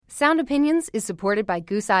Sound Opinions is supported by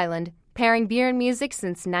Goose Island, pairing beer and music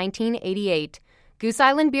since 1988. Goose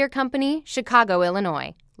Island Beer Company, Chicago,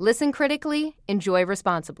 Illinois. Listen critically, enjoy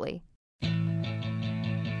responsibly.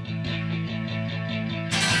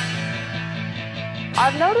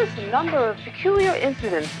 I've noticed a number of peculiar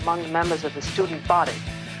incidents among the members of the student body,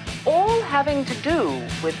 all having to do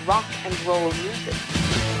with rock and roll music.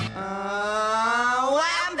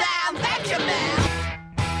 Wham bam, betcha man.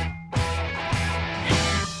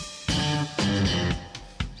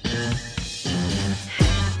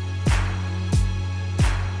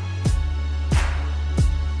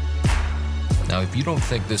 Now, if you don't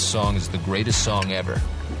think this song is the greatest song ever,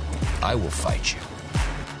 I will fight you.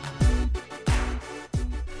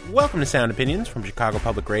 Welcome to Sound Opinions from Chicago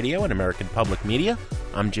Public Radio and American Public Media.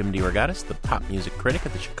 I'm Jim DeRogatis, the pop music critic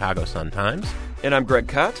at the Chicago Sun-Times. And I'm Greg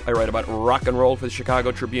Kot. I write about rock and roll for the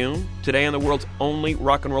Chicago Tribune. Today on the world's only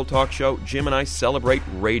rock and roll talk show, Jim and I celebrate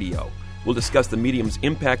radio. We'll discuss the medium's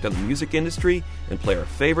impact on the music industry and play our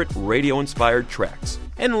favorite radio-inspired tracks.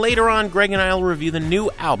 And later on, Greg and I will review the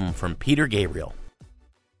new album from Peter Gabriel.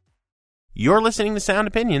 You're listening to Sound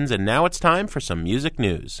Opinions, and now it's time for some music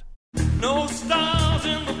news. No stars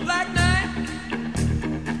in the black night.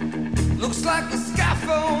 Looks like the sky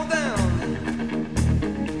fall down.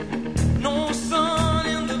 No sun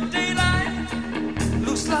in the daylight.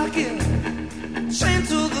 Looks like it chained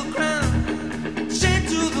to the ground. Chained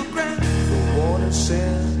to the ground. The water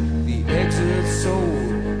said the exit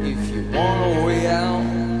sold. If you want a way out,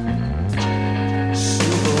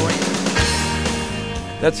 silver rain.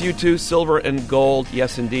 That's U2, Silver and Gold.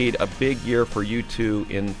 Yes, indeed, a big year for U2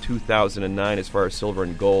 in 2009 as far as Silver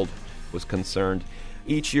and Gold was concerned.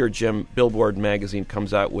 Each year, Jim, Billboard magazine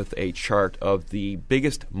comes out with a chart of the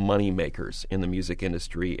biggest money makers in the music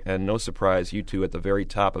industry, and no surprise, U2 at the very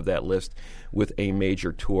top of that list with a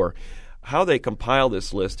major tour. How they compile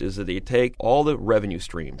this list is that they take all the revenue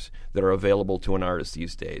streams that are available to an artist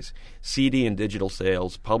these days, CD and digital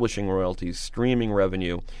sales, publishing royalties, streaming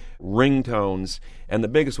revenue, ringtones, and the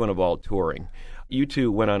biggest one of all, touring.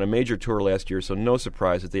 U2 went on a major tour last year, so no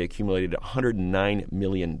surprise that they accumulated $109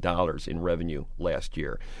 million in revenue last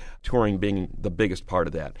year, touring being the biggest part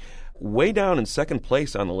of that. Way down in second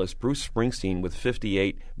place on the list, Bruce Springsteen with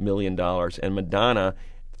 $58 million, and Madonna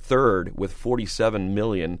third with $47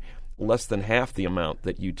 million, less than half the amount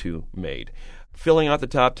that U2 made. Filling out the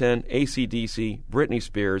top 10, AC/DC, Britney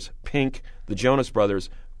Spears, Pink, the Jonas Brothers,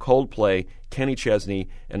 Coldplay, Kenny Chesney,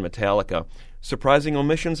 and Metallica. Surprising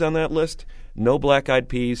omissions on that list? No Black Eyed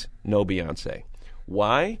Peas, no Beyonce.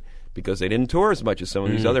 Why? Because they didn't tour as much as some of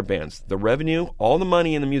these other bands. The revenue, all the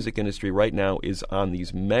money in the music industry right now is on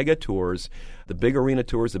these mega tours, the big arena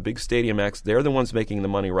tours, the big stadium acts. They're the ones making the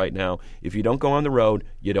money right now. If you don't go on the road,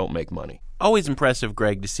 you don't make money. Always impressive,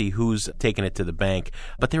 Greg, to see who's taking it to the bank.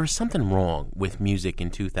 But there is something wrong with music in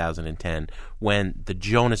 2010 when the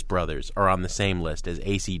Jonas Brothers are on the same list as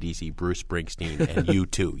AC/DC, Bruce Springsteen, and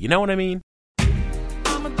U2. You know what I mean?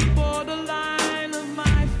 I'm at the borderline of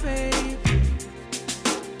my faith.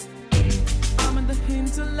 I'm in the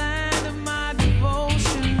hinterland of my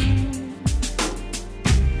devotion.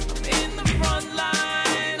 I'm in the front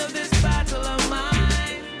line of this battle of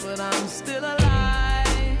mine, but I'm still alive.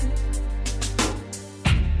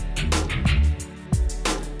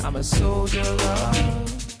 I'm a soldier of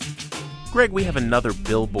love. Greg, we have another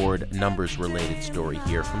Billboard numbers-related story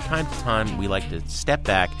here. From time to time, we like to step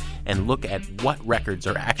back and look at what records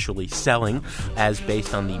are actually selling, as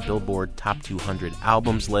based on the Billboard Top 200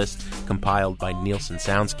 Albums list compiled by Nielsen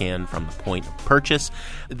SoundScan from the point of purchase.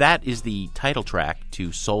 That is the title track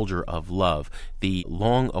to Soldier of Love, the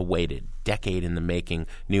long-awaited, decade-in-the-making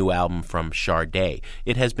new album from Sade.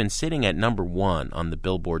 It has been sitting at number one on the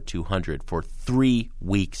Billboard 200 for 3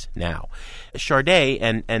 weeks now. Sade,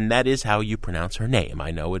 and that is how you pronounce her name.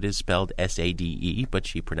 I know it is spelled S-A-D-E, but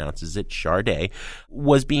she pronounces it Sade,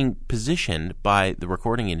 was being positioned by the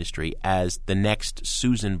recording industry as the next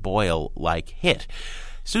Susan Boyle-like hit.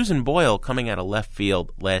 Susan Boyle coming out of left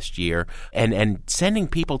field last year and sending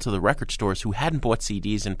people to the record stores who hadn't bought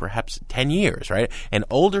CDs in perhaps 10 years, right? An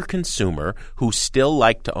older consumer who still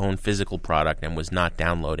liked to own physical product and was not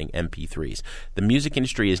downloading MP3s. The music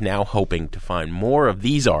industry is now hoping to find more of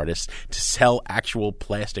these artists to sell actual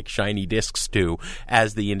plastic shiny discs to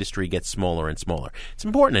as the industry gets smaller and smaller. It's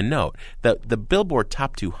important to note that the Billboard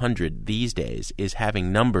Top 200 these days is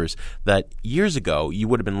having numbers that years ago you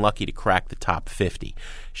would have been lucky to crack the top 50.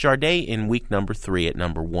 Sade, in week number 3 at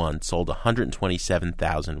number 1, sold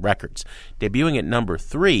 127,000 records. Debuting at number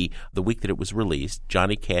 3, the week that it was released,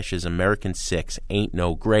 Johnny Cash's American 6, Ain't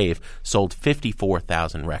No Grave, sold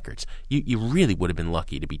 54,000 records. You really would have been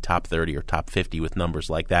lucky to be top 30 or top 50 with numbers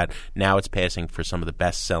like that. Now it's passing for some of the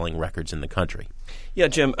best-selling records in the country. Yeah,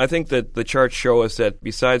 Jim, I think that the charts show us that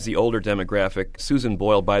besides the older demographic, Susan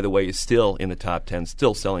Boyle, by the way, is still in the top 10,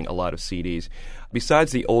 still selling a lot of CDs.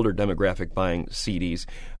 Besides the older demographic buying CDs,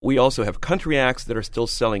 we also have country acts that are still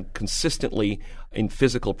selling consistently in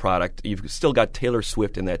physical product. You've still got Taylor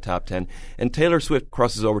Swift in that top 10. And Taylor Swift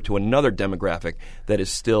crosses over to another demographic that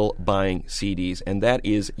is still buying CDs, and that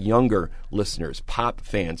is younger listeners, pop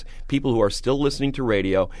fans, people who are still listening to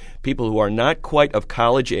radio, people who are not quite of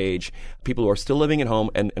college age, people who are still living at home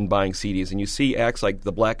and buying CDs. And you see acts like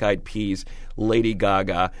the Black Eyed Peas, Lady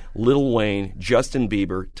Gaga, Lil Wayne, Justin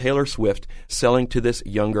Bieber, Taylor Swift selling to this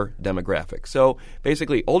younger demographic. So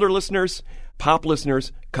basically, older listeners, pop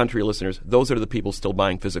listeners, country listeners, those are the people still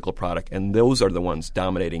buying physical product, and those are the ones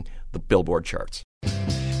dominating the Billboard charts.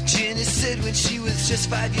 Jenny said when she was just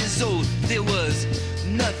 5 years old, there was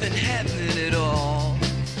nothing happening at all.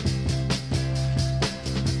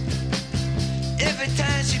 Every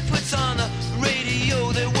time she puts on the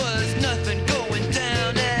radio, there was nothing going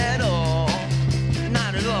down at all.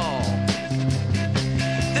 Not at all.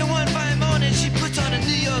 Then one fine morning she puts on a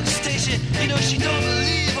New York station. You know, she don't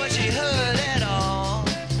believe what she heard at all.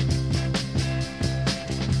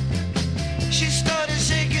 She started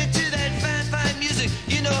shaking to that fine, fine music.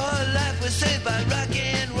 You know, her life was saved by rock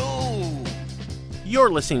and roll. You're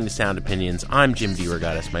listening to Sound Opinions. I'm Jim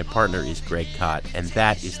DeRogatis. My partner is Greg Kot, and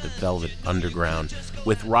that is the Velvet Underground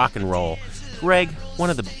with Rock and Roll. Greg, one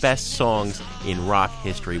of the best songs in rock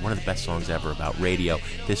history, one of the best songs ever about radio,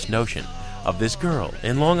 this notion of this girl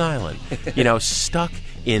in Long Island, stuck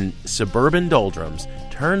in suburban doldrums,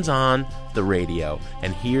 turns on the radio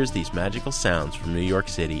and hears these magical sounds from New York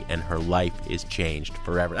City, and her life is changed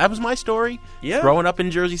forever. That was my story. Yeah. Growing up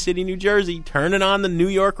in Jersey City, New Jersey, turning on the New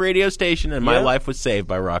York radio station, and my life was saved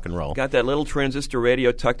by rock and roll. Got that little transistor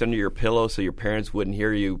radio tucked under your pillow so your parents wouldn't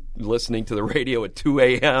hear you listening to the radio at 2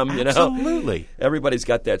 a.m., Absolutely. Everybody's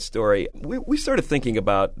got that story. We started thinking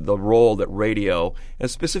about the role that radio, and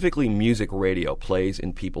specifically music radio, plays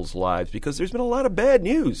in people's lives, because there's been a lot of bad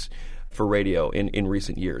news for radio in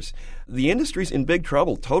recent years. The industry's in big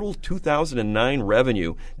trouble. Total 2009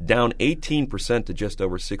 revenue down 18% to just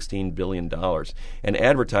over $16 billion, and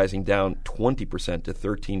advertising down 20% to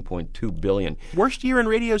 $13.2 billion. Worst year in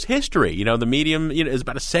radio's history. The medium is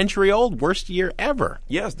about a century old. Worst year ever.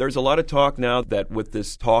 Yes, there's a lot of talk now that with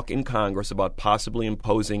this talk in Congress about possibly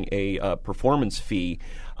imposing a performance fee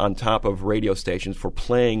on top of radio stations for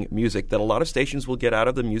playing music, that a lot of stations will get out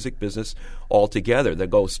of the music business altogether. They'll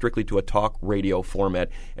go strictly to a talk radio format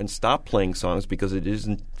and stop playing songs because it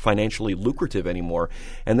isn't financially lucrative anymore.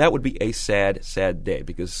 And that would be a sad, sad day,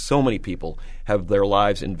 because so many people have their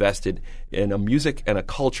lives invested in a music and a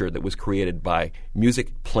culture that was created by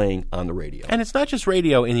music playing on the radio. And it's not just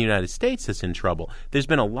radio in the United States that's in trouble. There's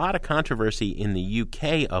been a lot of controversy in the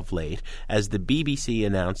UK of late as the BBC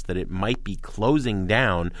announced that it might be closing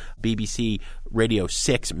down BBC Radio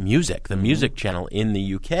 6 Music, the music channel in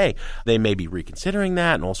the UK. They may be reconsidering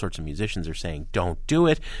that, and all sorts of musicians are saying, don't do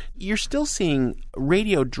it. You're still seeing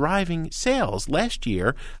radio driving sales. Last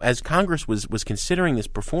year, as Congress was considering this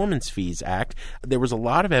Performance Fees Act, there was a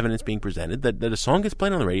lot of evidence being presented that a song gets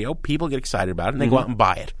played on the radio, people get excited about it, and they go out and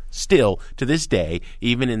buy it. Still, to this day,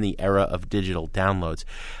 even in the era of digital downloads,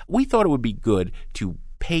 we thought it would be good to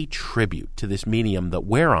pay tribute to this medium that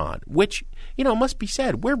we're on, which, must be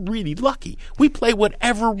said, we're really lucky. We play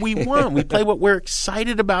whatever we want. We play what we're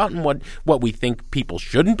excited about and what we think people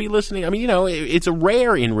shouldn't be listening. I mean, it's a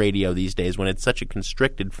rare in radio these days when it's such a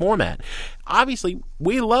constricted format. Obviously,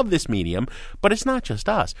 we love this medium, but it's not just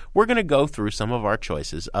us. We're going to go through some of our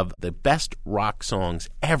choices of the best rock songs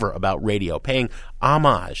ever about radio, paying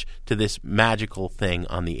homage to this magical thing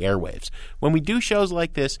on the airwaves. When we do shows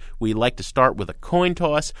like this, we like to start with a coin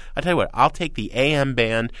toss. I tell you what, I'll take the AM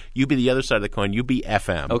band. You be the other side of the coin. You be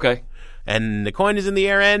FM. Okay. And the coin is in the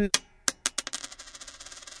air, and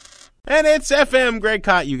it's FM. Greg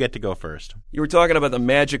Kot, you get to go first. You were talking about the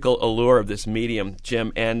magical allure of this medium,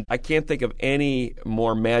 Jim, and I can't think of any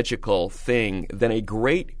more magical thing than a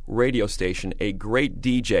great radio station, a great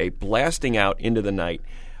DJ blasting out into the night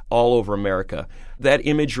all over America. That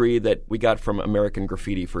imagery that we got from American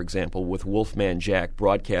Graffiti, for example, with Wolfman Jack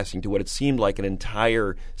broadcasting to what it seemed like an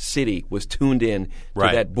entire city was tuned in to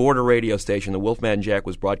that border radio station that Wolfman Jack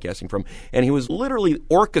was broadcasting from, and he was literally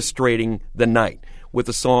orchestrating the night with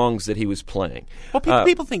the songs that he was playing. Well,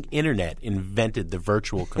 people think internet invented the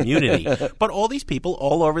virtual community, but all these people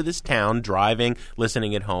all over this town, driving,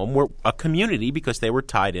 listening at home, were a community because they were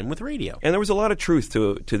tied in with radio. And there was a lot of truth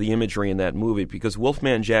to the imagery in that movie, because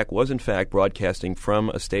Wolfman Jack was in fact broadcasting from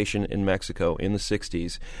a station in Mexico in the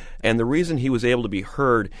 60s. And the reason he was able to be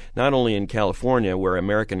heard not only in California, where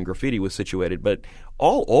American Graffiti was situated, but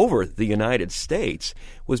all over the United States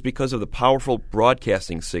was because of the powerful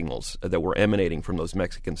broadcasting signals that were emanating from those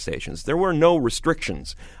Mexican stations. There were no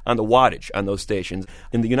restrictions on the wattage on those stations.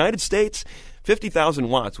 In the United States, 50,000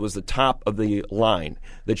 watts was the top of the line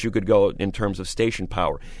that you could go in terms of station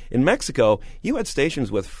power. In Mexico, you had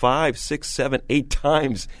stations with 5, 6, 7, 8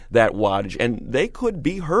 times that wattage, and they could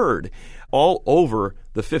be heard all over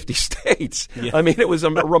the 50 states. Yeah. I mean, it was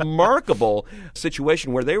a remarkable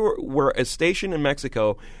situation where a station in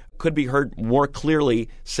Mexico could be heard more clearly,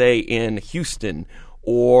 say, in Houston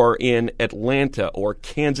or in Atlanta or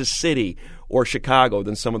Kansas City or Chicago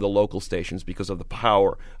than some of the local stations because of the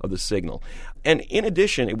power of the signal. And in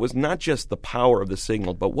addition, it was not just the power of the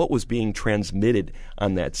signal, but what was being transmitted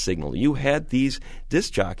on that signal. You had these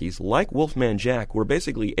disc jockeys, like Wolfman Jack, who were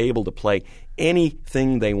basically able to play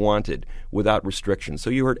anything they wanted without restrictions.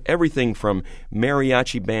 So you heard everything from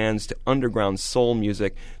mariachi bands to underground soul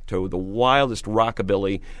music to the wildest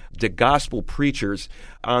rockabilly to gospel preachers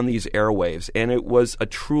on these airwaves. And it was a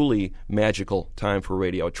truly magical time for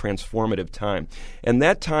radio, a transformative time. And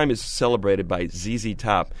that time is celebrated by ZZ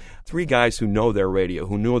Top, 3 guys who know their radio,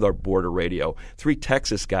 who knew their border radio, 3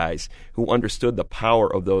 Texas guys who understood the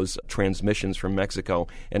power of those transmissions from Mexico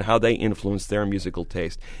and how they influenced their musical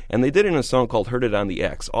taste. And they did it in a song called Heard It on the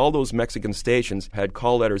X. All those Mexican stations had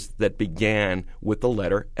call letters that began with the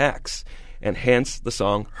letter X, and hence the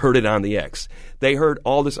song Heard It on the X. They heard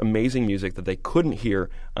all this amazing music that they couldn't hear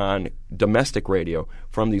on domestic radio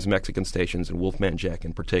from these Mexican stations, and Wolfman Jack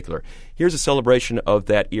in particular. Here's a celebration of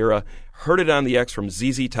that era. Heard It on the X from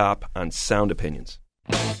ZZ Top on Sound Opinions.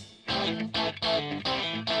 Do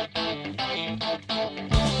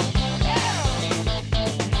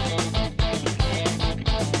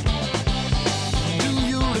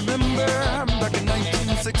you remember back in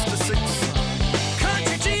 1966?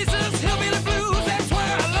 Country Jesus, hillbilly blues, that's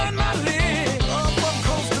where I learned my lick. From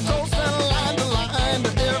coast to coast and line to line to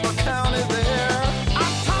every county there.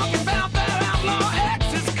 I'm talking about that outlaw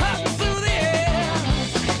X is cutting through the air.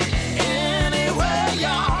 Anywhere,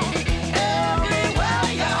 y'all, everywhere,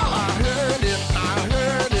 y'all. I heard it, I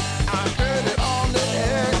heard it, I heard it on the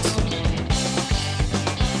X.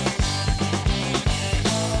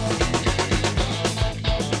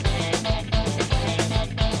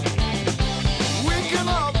 We can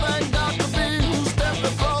all thank Dr. B who stepped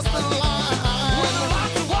across the line. With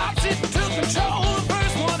lots of watts, it took control, the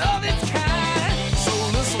first one of its kind. So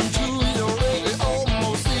listen to your radio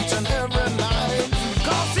almost each and every night.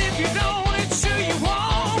 'Cause if you don't, it's sure you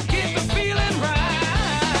won't get the feeling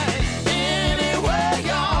right. Anywhere,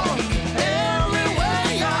 y'all, everywhere,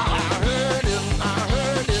 y'all. I heard it, I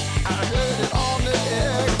heard it, I heard it on the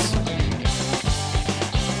X.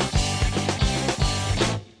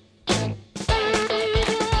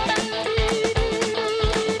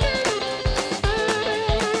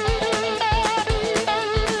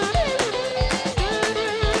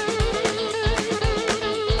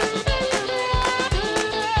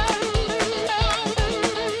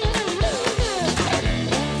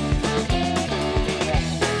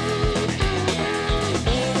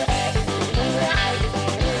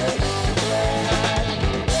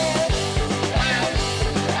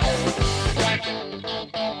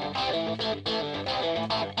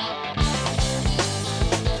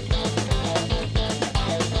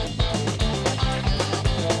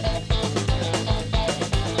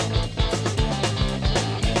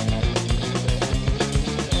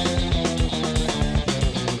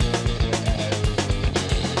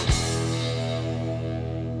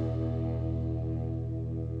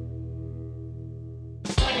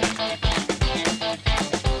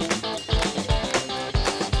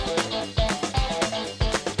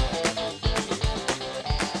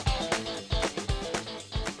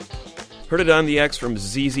 Heard It on the X from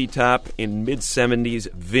ZZ Top in mid-70s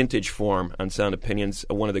vintage form on Sound Opinions,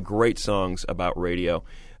 one of the great songs about radio.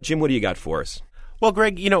 Jim, what do you got for us? Well,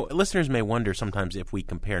 Greg, listeners may wonder sometimes if we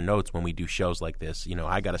compare notes when we do shows like this.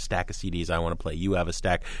 I got a stack of CDs I want to play. You have a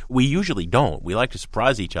stack. We usually don't. We like to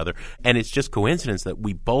surprise each other, and it's just coincidence that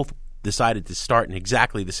we both decided to start in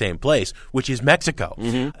exactly the same place, which is Mexico.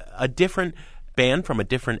 Mm-hmm. A different band from a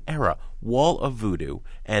different era. Wall of Voodoo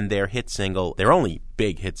and their hit single, their only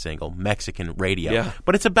big hit single, Mexican Radio. Yeah.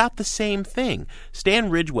 But it's about the same thing. Stan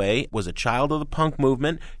Ridgway was a child of the punk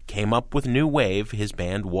movement, came up with New Wave, his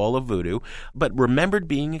band Wall of Voodoo, but remembered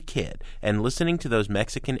being a kid and listening to those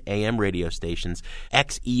Mexican AM radio stations,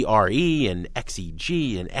 XERE and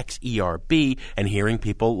XEG and XERB, and hearing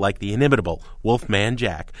people like the inimitable Wolfman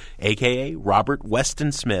Jack, a.k.a. Robert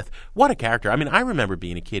Weston Smith. What a character. I mean, I remember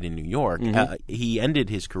being a kid in New York. He ended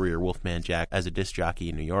his career, Wolfman Jack, as a disc jockey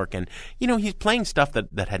in New York. And, you know, he's playing stuff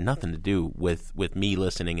that had nothing to do with me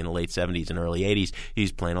listening in the late 70s and early 80s.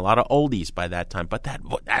 He's playing a lot of oldies by that time. But that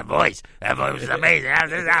voice was amazing.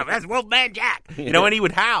 That's Wolfman Jack. You know, and he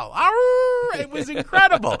would howl. It was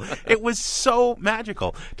incredible. It was so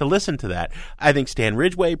magical to listen to that. I think Stan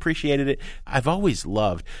Ridgway appreciated it. I've always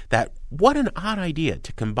loved that. What an odd idea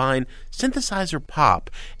to combine synthesizer pop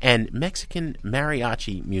and Mexican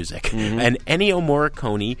mariachi music and Ennio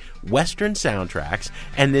Morricone Western soundtracks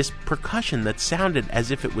and this percussion that sounded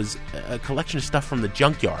as if it was a collection of stuff from the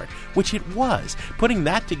junkyard, which it was. Putting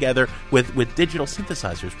that together with digital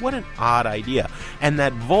synthesizers, what an odd idea. And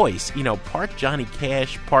that voice, you know, part Johnny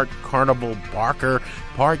Cash, part Carnival Barker,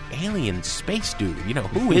 part alien space dude. You know,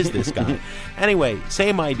 who is this guy? Anyway,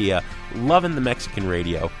 same idea. Loving the Mexican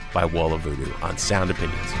Radio by Wall of Voodoo on Sound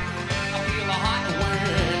Opinions. I feel a hot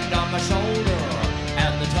wind on my shoulder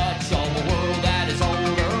and the touch of a world that is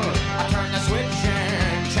older. I turn the switch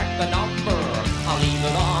and check the number. I leave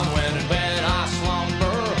it on when in bed I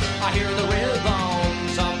slumber. I hear the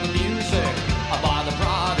rhythms of the music. I buy the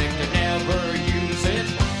product and never use it.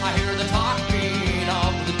 I hear the talking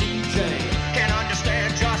of the DJ. Can't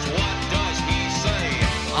understand just what does he say.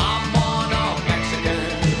 I'm on a Mexican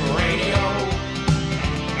radio.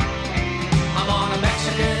 I'm on a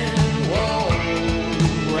Mexican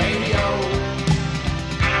radio.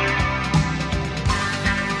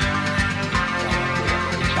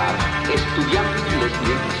 Estudiando inglés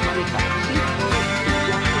mientras manejas.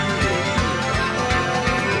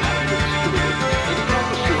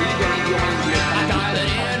 I dial it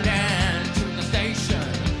in and tune the station.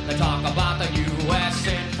 They talk about the U.S.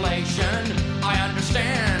 inflation. I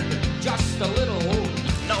understand just a little.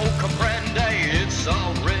 No comprende, it's a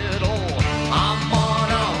riddle. I'm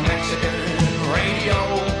on a Mexican radio.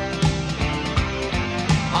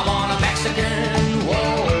 I'm on a Mexican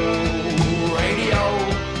radio.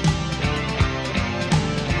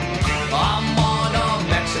 I'm on a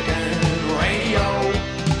Mexican radio.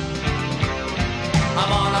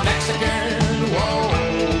 I'm on a Mexican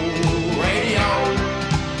radio.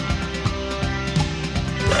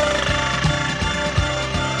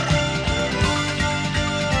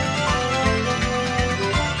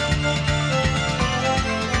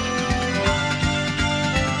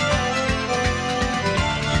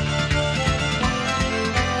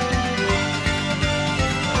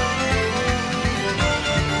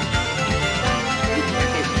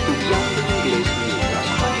 Estudiando inglés mientras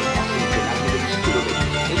manejas sin quedarte de disturbe.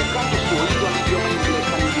 Educando su oído al idioma inglés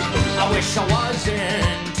tan indispensable. I wish I was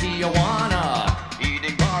in Tijuana,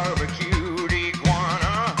 eating barbecued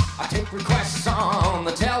iguana. I take requests on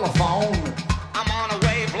the telephone. I'm on a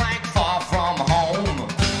wavelength far from home.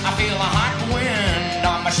 I feel a hot wind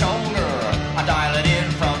on my shoulder. I dial it in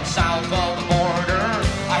from south of the border.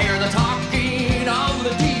 I hear the talking of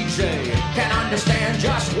the DJ. Can't understand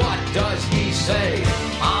just what does he say.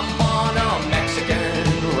 I'm on a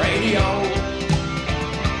Mexican radio.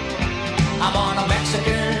 I'm on a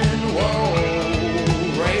Mexican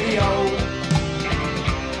radio.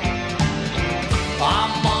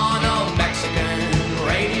 I'm on a Mexican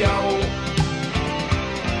radio.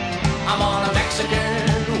 I'm on a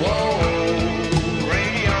Mexican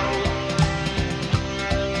radio.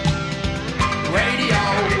 Radio,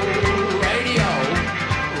 radio, radio,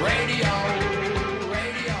 radio,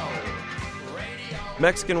 radio.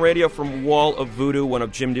 Mexican Radio from Wall of Voodoo, one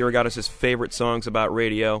of Jim DeRogatis' favorite songs about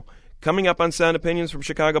radio. Coming up on Sound Opinions from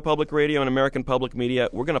Chicago Public Radio and American Public Media,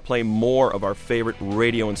 we're going to play more of our favorite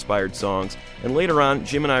radio-inspired songs. And later on,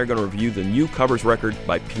 Jim and I are going to review the new covers record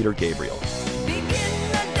by Peter Gabriel. Begin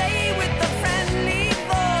the day with a friendly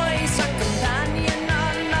voice, a companion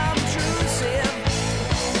unobtrusive.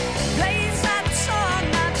 Plays that song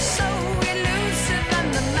that's so elusive, and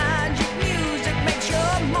the magic music makes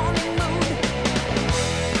your morning mood.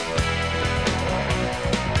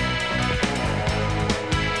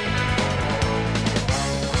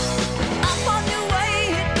 Up on your way,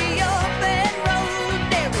 hit the open road.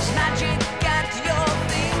 There is magic at your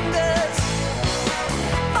fingers.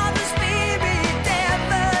 Father Spirit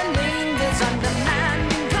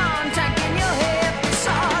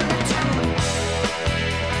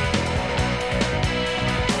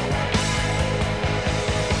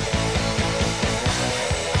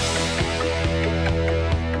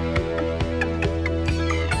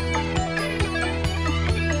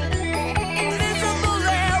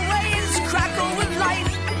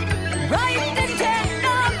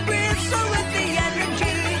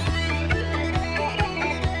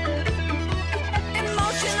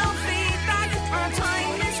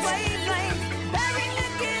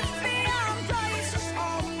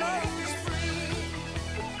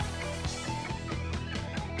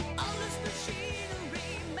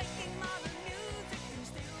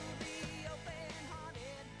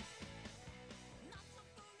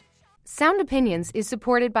Sound Opinions is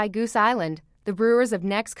supported by Goose Island, the brewers of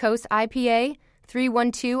Next Coast IPA,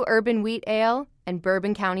 312 Urban Wheat Ale, and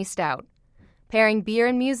Bourbon County Stout. Pairing beer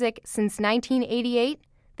and music since 1988,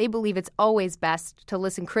 they believe it's always best to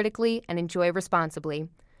listen critically and enjoy responsibly.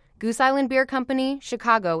 Goose Island Beer Company,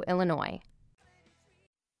 Chicago, Illinois.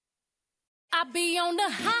 I be on the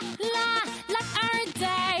hotline like every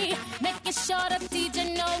day, making sure the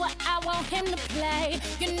DJ know what I want him to play.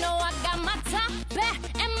 You know I got my top back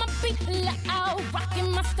and my feet low,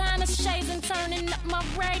 rocking my stunner shades and turning up my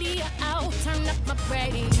radio. Turn up my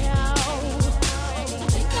radio. I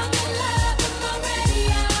think I'm in love with my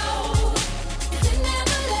radio. It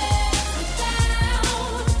never lets me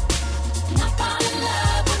down. I fall in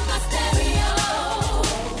love with my stereo.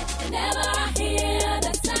 Whenever I hear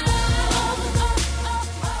the sound.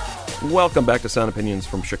 Welcome back to Sound Opinions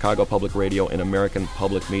from Chicago Public Radio and American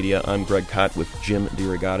Public Media. I'm Greg Kott with Jim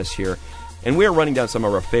DeRogatis here, and we are running down some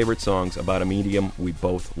of our favorite songs about a medium we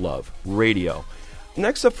both love, radio.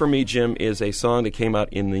 Next up for me, Jim, is a song that came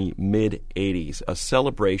out in the mid-'80s, a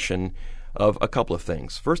celebration of a couple of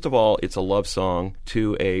things. First of all, it's a love song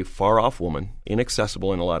to a far-off woman,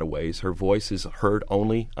 inaccessible in a lot of ways. Her voice is heard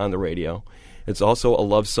only on the radio. It's also a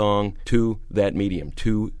love song to that medium,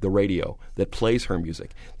 to the radio that plays her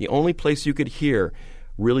music. The only place you could hear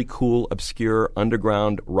really cool, obscure,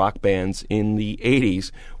 underground rock bands in the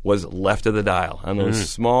 80s was left of the dial on those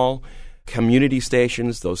small community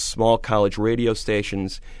stations, those small college radio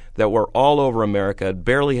stations that were all over America,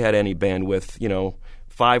 barely had any bandwidth,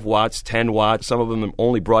 5 watts, 10 watts, some of them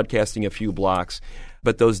only broadcasting a few blocks.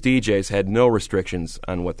 But those DJs had no restrictions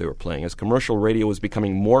on what they were playing. As commercial radio was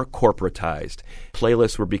becoming more corporatized,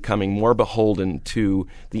 playlists were becoming more beholden to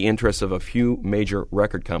the interests of a few major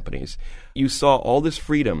record companies. You saw all this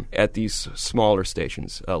freedom at these smaller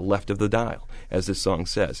stations, left of the dial, as this song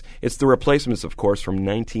says. It's the Replacements, of course, from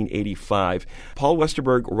 1985. Paul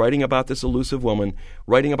Westerberg writing about this elusive woman,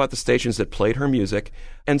 writing about the stations that played her music,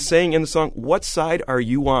 and saying in the song, what side are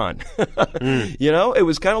you on? It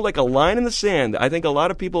was kind of like a line in the sand. I think a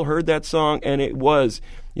lot of people heard that song, and it was,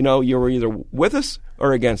 you were either with us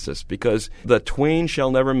or against us, because the twain shall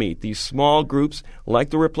never meet. These small groups, like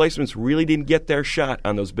the Replacements, really didn't get their shot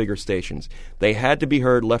on those bigger stations. They had to be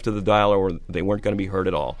heard left of the dial, or they weren't going to be heard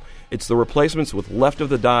at all. It's the Replacements with Left of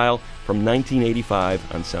the Dial from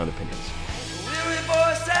 1985 on Sound Opinions. Weary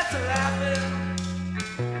boy sat to laughing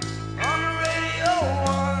on the radio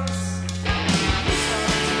once.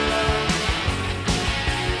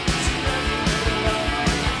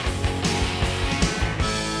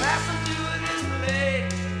 Passing through a display,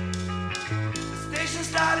 the station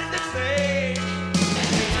started to fade.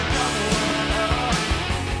 There's another one up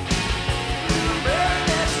in the very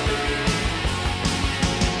next day.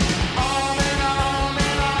 On and on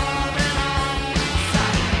and on and on,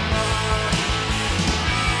 silent on.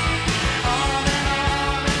 On and on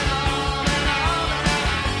and on and on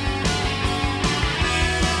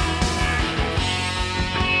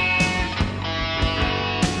and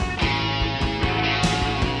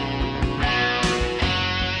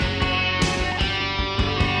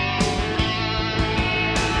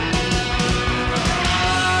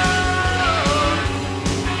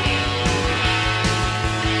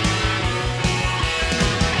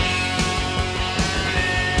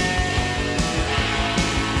on.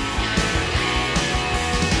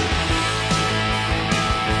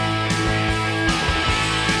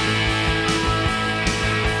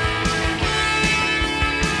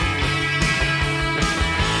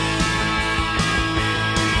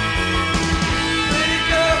 Pretty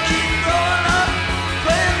girl, keep growing up,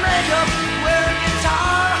 playing makeup, wearing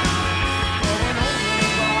guitar, going home in a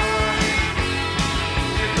bar.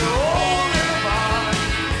 If you're old in a bar,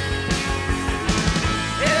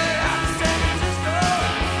 headed out to San Francisco,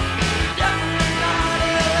 definitely not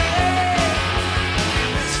LA.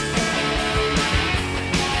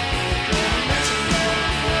 Gonna miss you,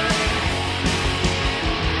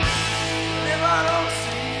 and if I don't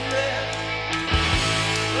see you there,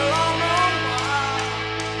 well, I'll know why.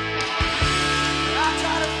 I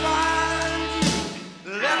try to find you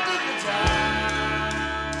left of the time,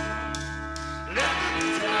 left of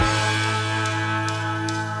the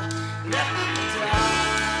time, left of the time.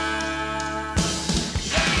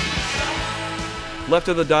 Left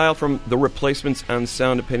of the Dial from The Replacements on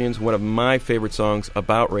Sound Opinions, one of my favorite songs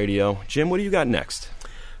about radio. Jim, what do you got next?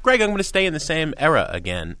 Greg, I'm going to stay in the same era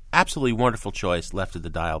again. Absolutely wonderful choice, Left of the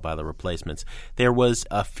Dial by The Replacements. There was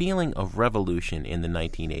a feeling of revolution in the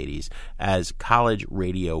 1980s as college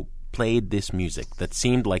radio played this music that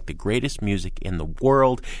seemed like the greatest music in the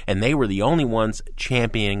world, and they were the only ones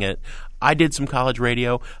championing it. I did some college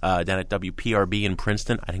radio down at WPRB in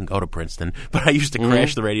Princeton. I didn't go to Princeton, but I used to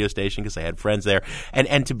crash the radio station because I had friends there.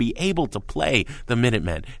 And to be able to play the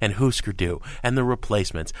Minutemen and Husker Du and the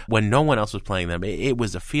Replacements when no one else was playing them, it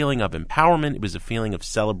was a feeling of empowerment. It was a feeling of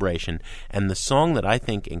celebration. And the song that I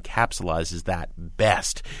think encapsulates that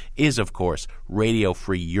best is, of course, Radio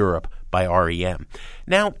Free Europe by R.E.M.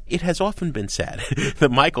 Now, it has often been said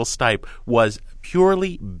that Michael Stipe was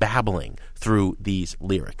purely babbling through these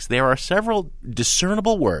lyrics. There are several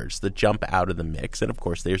discernible words that jump out of the mix, and of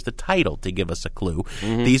course there's the title to give us a clue.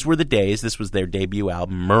 These were the days. This was their debut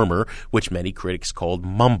album, Murmur, which many critics called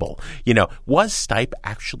mumble. Was Stipe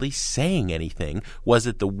actually saying anything? Was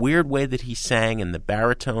it the weird way that he sang and the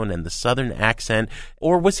baritone and the southern accent,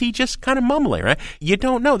 or was he just kind of mumbling, right? You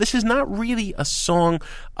don't know. This is not really a song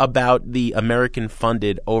about the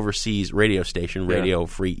American-funded overseas radio station, Radio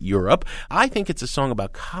Free Europe. I think it's a song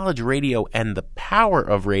about college radio and the power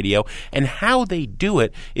of radio, and how they do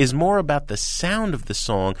it is more about the sound of the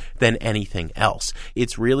song than anything else.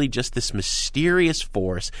 It's really just this mysterious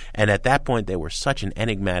force, and at that point they were such an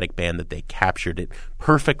enigmatic band that they captured it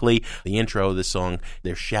perfectly. The intro of the song,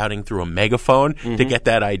 they're shouting through a megaphone to get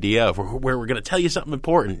that idea of where we're going to tell you something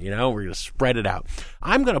important, we're going to spread it out.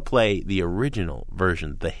 I'm going to play the original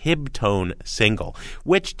version, the Hibtone single,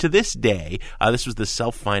 which to this day, this was the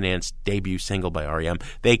self-financed debut single by R.E.M.,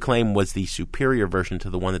 they claim was the superior version to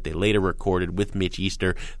the one that they later recorded with Mitch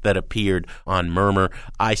Easter that appeared on Murmur.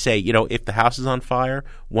 I say, if the house is on fire,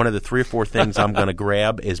 one of the 3 or 4 things I'm going to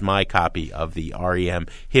grab is my copy of the R.E.M.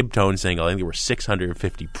 Hibtone single. I think there were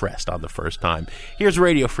 650 pressed on the first time. Here's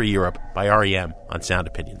Radio Free Europe by R.E.M. on Sound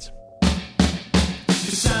Opinions.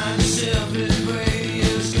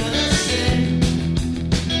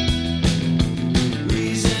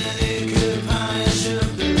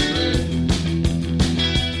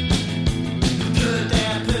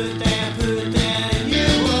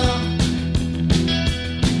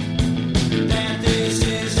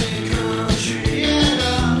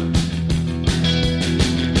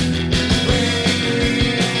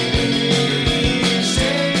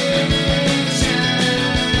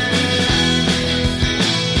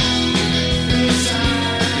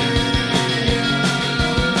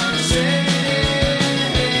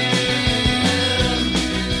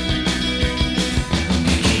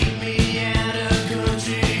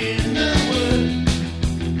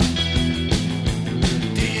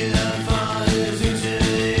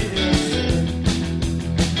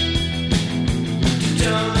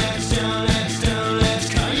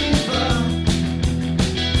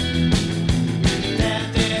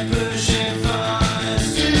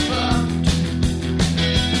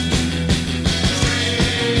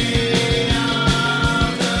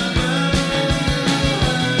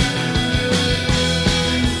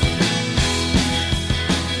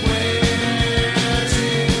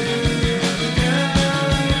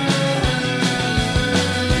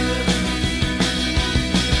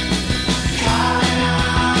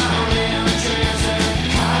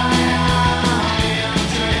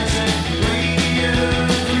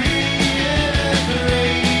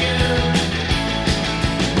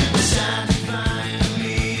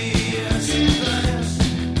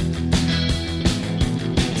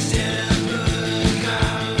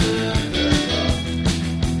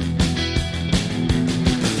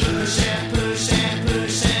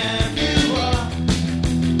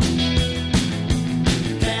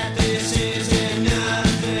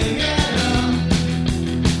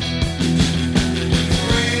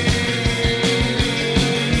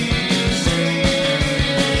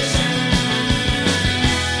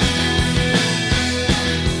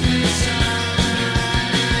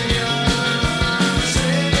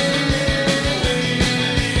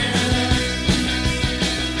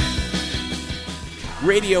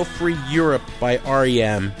 Radio Free Europe by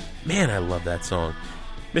R.E.M. Man, I love that song.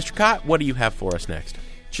 Mr. Cott, what do you have for us next?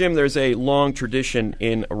 Jim, there's a long tradition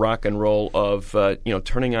in rock and roll of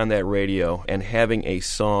turning on that radio and having a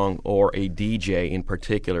song or a DJ in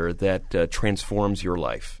particular that transforms your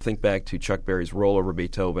life. Think back to Chuck Berry's Roll Over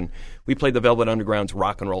Beethoven. We played the Velvet Underground's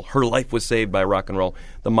Rock and Roll. Her life was saved by rock and roll.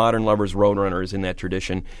 The Modern Lovers' Roadrunner is in that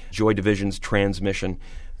tradition. Joy Division's Transmission.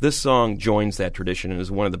 This song joins that tradition and is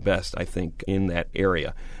one of the best, I think, in that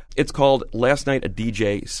area. It's called Last Night a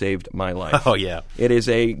DJ Saved My Life. Oh, yeah. It is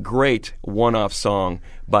a great one-off song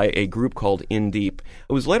by a group called In Deep.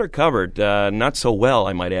 It was later covered, not so well,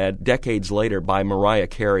 I might add, decades later by Mariah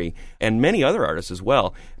Carey and many other artists as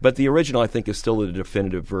well. But the original, I think, is still the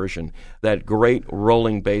definitive version. That great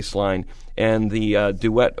rolling bass line and the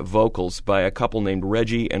duet vocals by a couple named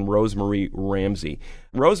Reggie and Rosemary Ramsey.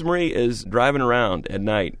 Rosemary is driving around at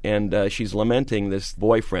night, and she's lamenting this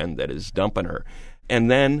boyfriend that is dumping her. And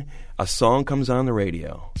then a song comes on the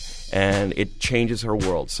radio, and it changes her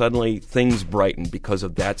world. Suddenly, things brighten because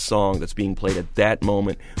of that song that's being played at that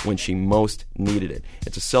moment when she most needed it.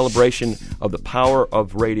 It's a celebration of the power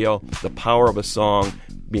of radio, the power of a song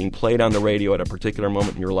being played on the radio at a particular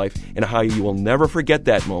moment in your life, and how you will never forget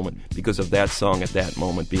that moment because of that song at that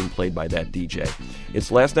moment being played by that DJ.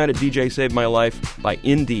 It's Last Night a DJ Saved My Life by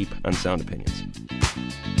In Deep on Sound Opinions.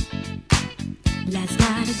 Last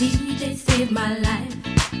night a DJ saved my life.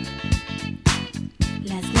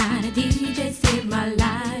 Last night a DJ saved my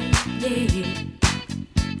life, yeah.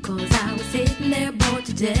 'Cause I was sitting there bored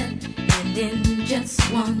to death, and in just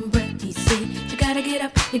one breath he said, you gotta get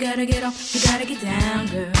up, you gotta get off, you gotta get down,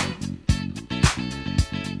 girl.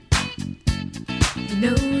 You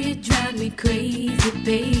know you drive me crazy,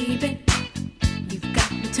 baby. You've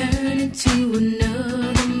got me turning to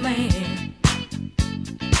another man.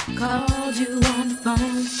 Called you on the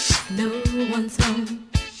phone, no one's home.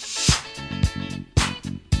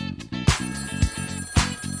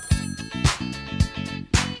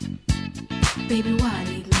 Baby, why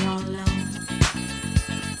leave me all alone?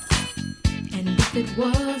 And if it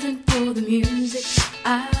wasn't for the music,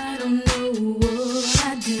 I don't know what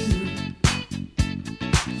I'd do.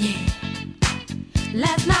 Yeah.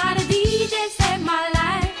 Last night a DJ saved my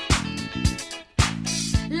life.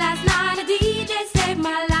 Last night a DJ saved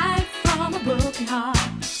my life from a broken heart.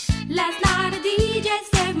 Last night a DJ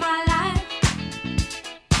saved my life.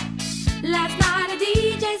 Last night a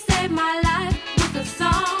DJ saved my life with a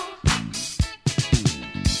song.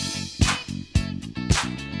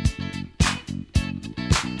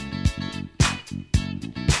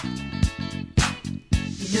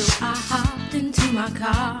 You know I hopped into my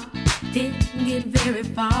car, didn't get very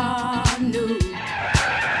far, no.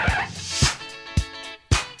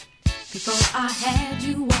 Before I had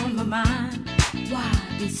you on my mind, why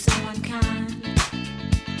be so unkind?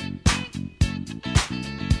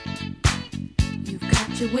 You've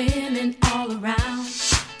got your women all around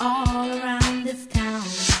this town.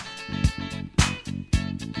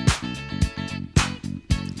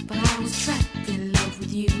 But I was trapped in love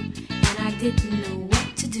with you, and I didn't know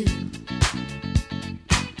what to do.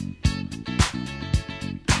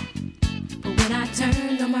 But when I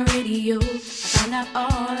turned on my radio, found out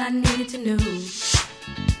all I needed to know.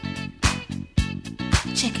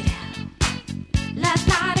 Check it out. Last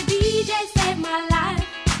night a DJ saved my life.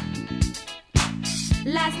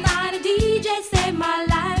 Last night a DJ saved my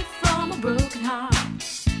life from a broken heart.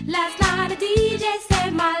 Last night a DJ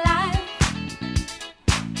saved my life.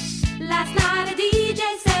 Last night a DJ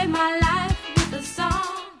saved my life with a song.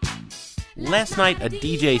 Last Night a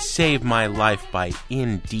DJ Saved My Life by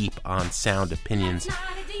In Deep on Sound Opinions.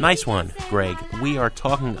 Nice one, Greg. We are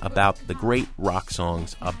talking about the great rock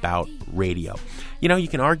songs about radio. You know, you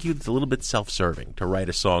can argue it's a little bit self-serving to write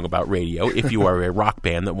a song about radio if you are a rock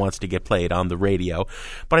band that wants to get played on the radio.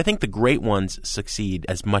 But I think the great ones succeed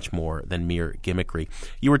as much more than mere gimmickry.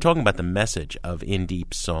 You were talking about the message of In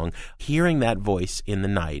Deep's song, hearing that voice in the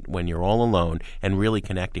night when you're all alone and really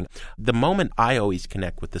connecting. The moment I always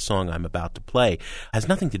connect with the song I'm about to play has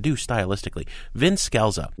nothing to do stylistically. Vince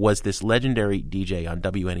Scelza was this legendary DJ on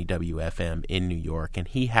WNEW-FM in New York, and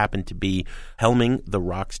he happened to be helming the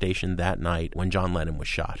rock station that night when John Lennon was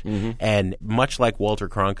shot. Mm-hmm. And much like Walter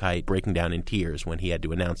Cronkite breaking down in tears when he had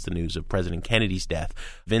to announce the news of President Kennedy's death,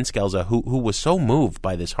 Vince Scelza, who was so moved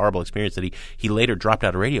by this horrible experience that he later dropped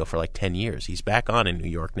out of radio for like 10 years. He's back on in New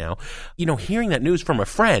York now. You know, hearing that news from a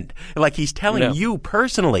friend, like he's telling you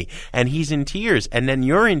personally, and he's in tears, and then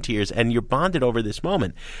you're in tears, and you're bonded over this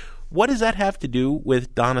moment. What does that have to do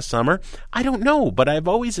with Donna Summer? I don't know, but I've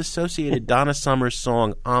always associated Donna Summer's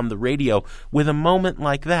song on the radio with a moment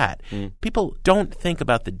like that. People don't think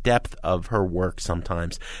about the depth of her work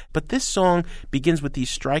sometimes, but this song begins with these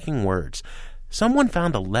striking words. Someone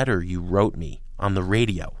found a letter you wrote me on the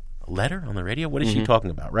radio. A letter on the radio? What is she talking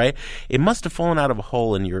about, right? It must have fallen out of a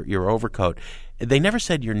hole in your overcoat. They never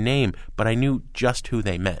said your name, but I knew just who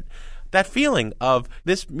they meant. that feeling of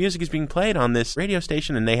this music is being played on this radio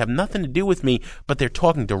station and they have nothing to do with me, but they're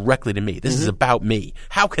talking directly to me. This is about me.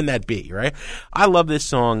 How can that be, right? I love this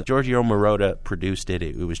song. Giorgio Moroder produced it.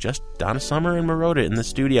 It was just Donna Summer and Moroder in the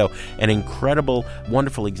studio. An incredible,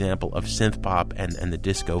 wonderful example of synth pop and the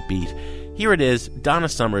disco beat. Here it is, Donna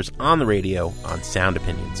Summer's on the radio on Sound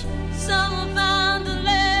Opinions. Someone found a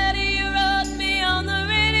letter you wrote me on the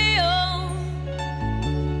radio,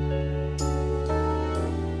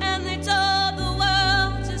 and they told the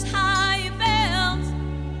world just how you felt.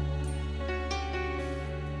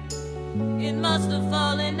 It must have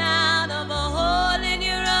fallen out of a hole in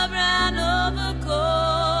your brown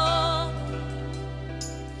overcoat.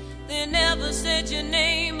 They never said your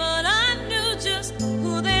name, but I knew just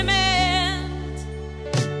who they meant.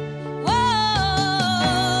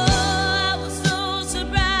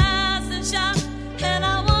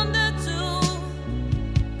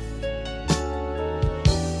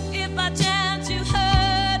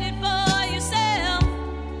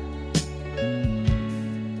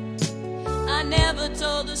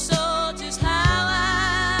 Told the soldiers how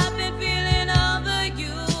I've been feeling over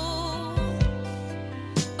you,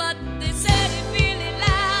 but they said it really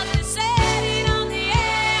loud. They said it on the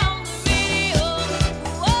air, on the radio.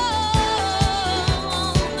 Whoa,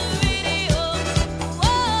 on the radio.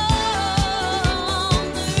 Whoa, on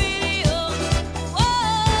the radio. Whoa,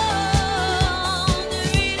 on the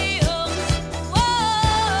radio.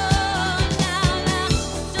 Whoa, now,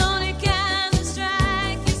 don't it kind of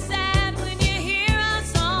strike you sad when you hear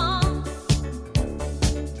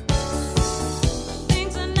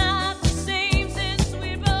things are not the same since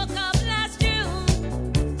we broke up last June.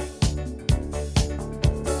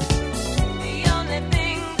 The only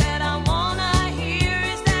thing that I wanna hear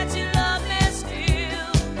is that you love me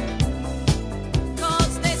still.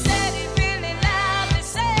 'Cause they said it really loud, they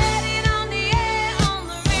said it on the air, on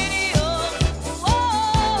the radio.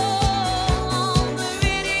 Whoa, on the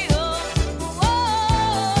radio.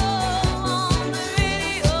 Whoa, on the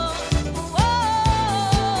radio.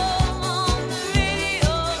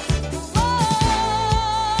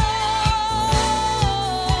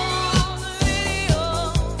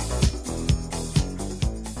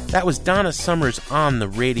 That was Donna Summer's On the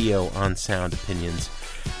Radio on Sound Opinions.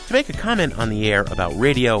 To make a comment on the air about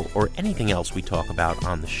radio or anything else we talk about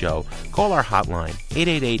on the show, call our hotline,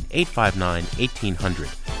 888-859-1800.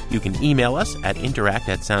 You can email us at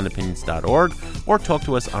interact@soundopinions.org or talk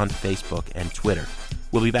to us on Facebook and Twitter.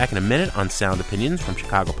 We'll be back in a minute on Sound Opinions from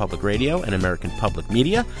Chicago Public Radio and American Public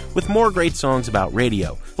Media with more great songs about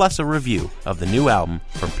radio, plus a review of the new album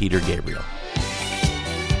from Peter Gabriel.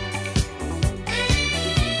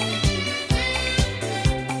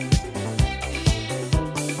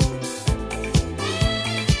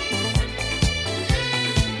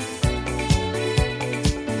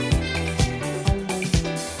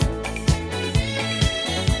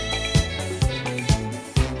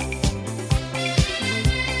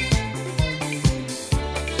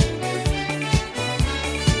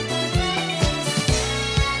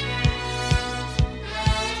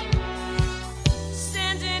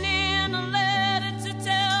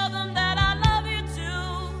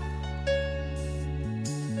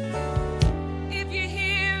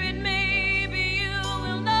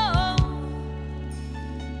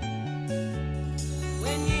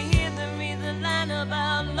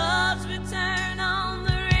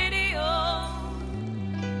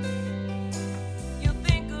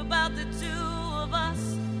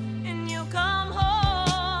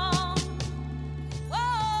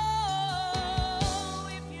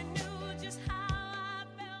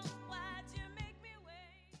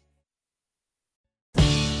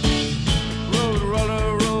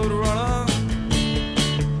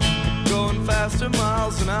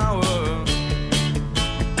 Miles an hour,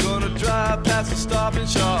 gonna drive past the Stop and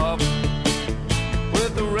Shop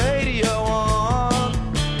with the radio on.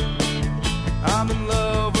 I'm in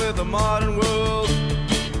love with the modern world,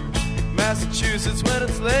 Massachusetts when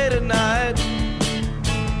it's late at night,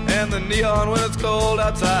 and the neon when it's cold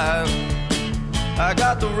outside. I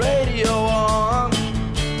got the radio on,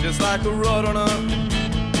 just like a roadrunner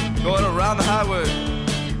going around the highway.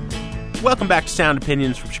 Welcome back to Sound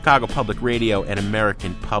Opinions from Chicago Public Radio and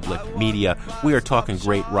American Public Media. We are talking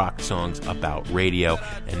great rock songs about radio.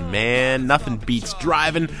 And man, nothing beats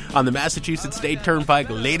driving on the Massachusetts State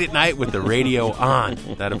Turnpike late at night with the radio on.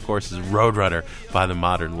 That, of course, is Roadrunner by the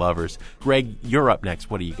Modern Lovers. Greg, you're up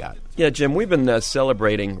next. What do you got? Yeah, Jim, we've been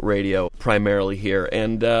celebrating radio primarily here,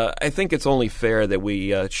 and I think it's only fair that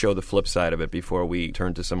we show the flip side of it before we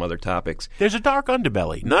turn to some other topics. There's a dark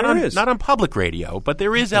underbelly. Not on public radio, but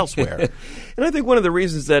there is elsewhere. And I think one of the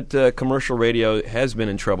reasons that commercial radio has been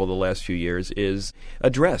in trouble the last few years is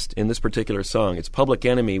addressed in this particular song. It's Public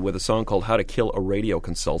Enemy with a song called How to Kill a Radio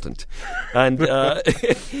Consultant. And,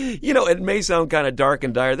 it may sound kind of dark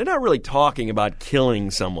and dire. They're not really talking about killing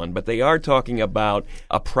someone, but they are talking about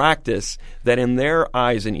a practice that in their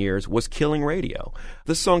eyes and ears was killing radio.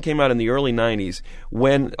 This song came out in the early 90s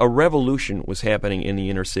when a revolution was happening in the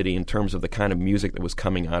inner city in terms of the kind of music that was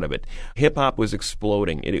coming out of it. Hip-hop was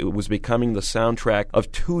exploding. It was becoming the soundtrack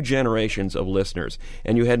of two generations of listeners.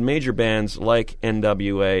 And you had major bands like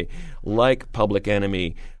NWA, like Public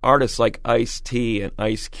Enemy, artists like Ice-T and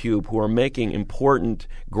Ice Cube who are making important,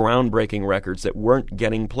 groundbreaking records that weren't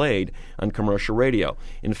getting played on commercial radio.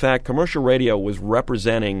 In fact, commercial radio was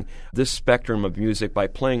representing this spectrum of music by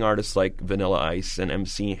playing artists like Vanilla Ice and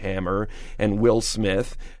MC Hammer and Will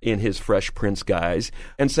Smith in his Fresh Prince guise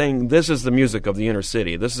and saying, this is the music of the inner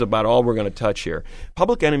city. This is about all we're going to touch here.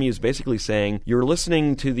 Public Enemy is basically saying, you're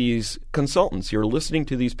listening to these consultants. You're listening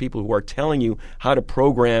to these people who are telling you how to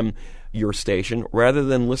program your station rather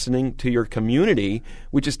than listening to your community,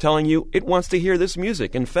 which is telling you it wants to hear this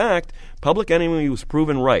music. In fact, Public Enemy was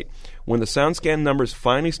proven right. When the SoundScan numbers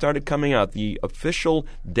finally started coming out, the official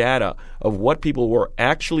data of what people were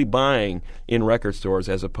actually buying in record stores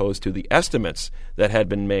as opposed to the estimates that had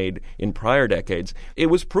been made in prior decades, it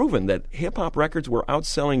was proven that hip-hop records were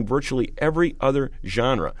outselling virtually every other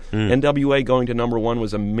genre. NWA going to number one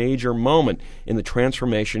was a major moment in the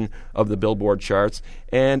transformation of the Billboard charts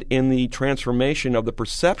and in the transformation of the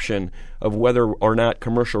perception of whether or not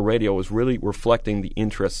commercial radio was really reflecting the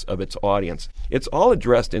interests of its audience. It's all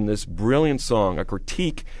addressed in this brilliant song, a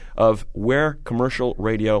critique of where commercial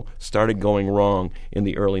radio started going wrong in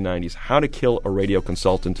the early 90s. How to Kill a Radio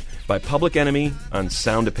Consultant by Public Enemy on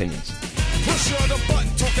Sound Opinions. Push on the button,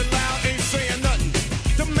 talking loud, ain't saying nothing.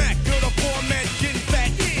 The Mac, good, a poor man getting fat.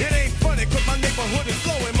 It ain't funny, cause my neighborhood is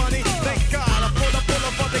blowing money. Thank God I pulled up,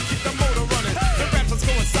 but they keep the motor running. The rappers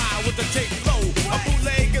go inside with the tape low. A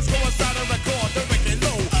bootleg is going inside a record, the record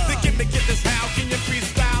low. They give me get this, how can you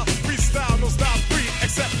freestyle? Freestyle, no style free,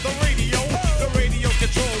 except the radio. The radio's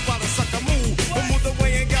controlled by the sucker move. But move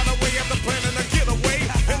away and got away after planning a getaway.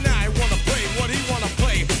 And now I wanna play what he wanna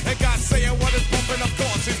play. And God saying what is pumping, of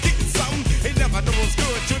course, he's getting something. He never knew it was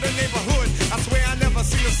good to the neighborhood. I swear I never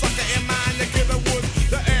seen a sucker in my neck of the wood.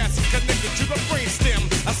 The ass is connected to the brainstem.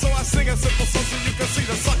 So I sing a simple song so you can see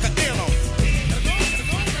the sucker in him.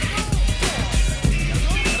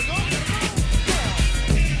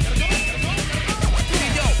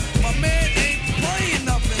 Yo, my man ain't playing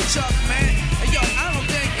nothing, Chuck, man. Hey, yo, I don't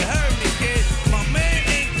think you heard me, kid. My man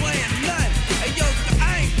ain't playing nothing. Hey, yo,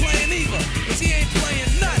 I ain't playing either, cause he ain't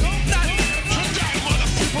playing nothing.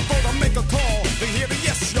 Before I make a call, they hear the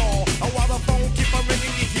yes, y'all. While the phone keep on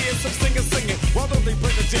ringing, you hear some singers singing. Why don't they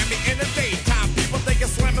play the jammy in the daytime? People think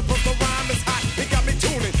it's slamming, but the rhyme is hot. They got me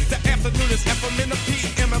tuning. The afternoon is FM in the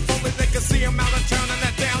PM. If only they can see him out of town and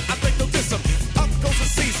that down, I think they'll diss him. Up goes the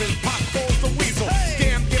season, pop goes the weasel.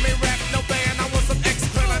 Damn, give me rap, no band. I want some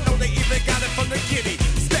X-Clan. I know they even got it from the kitty.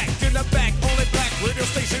 Stacked in the back, only black radio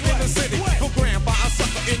station in the city. Programmed by a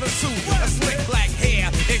sucker in a suit. A slick black hair.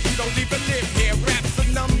 If you don't even live here, rap's the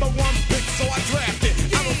number one pick, so I draft it.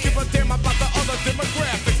 I don't give a damn about the other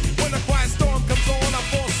demographics. When a quiet storm comes on, I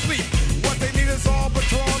fall asleep. What they need is all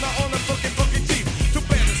Patron on a fucking Jeep. Too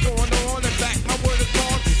bad it's going on. In fact, my word is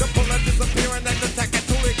gone. The bullet disappearing and the tack is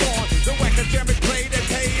totally gone. The whacker jam is played and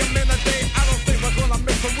pay him in a day. I don't think we're gonna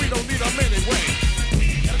miss him. We don't need him anyway.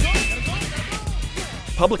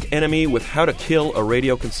 Public Enemy with How to Kill a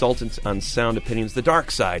Radio Consultant on Sound Opinions, the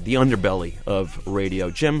dark side, the underbelly of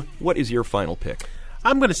radio. Jim, what is your final pick?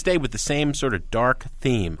 I'm going to stay with the same sort of dark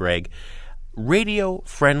theme, Greg.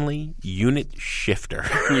 Radio-friendly unit shifter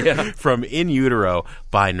from In Utero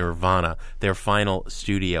by Nirvana, their final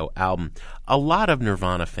studio album. A lot of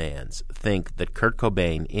Nirvana fans think that Kurt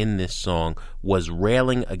Cobain in this song was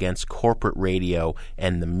railing against corporate radio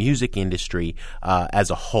and the music industry as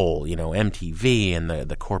a whole, MTV and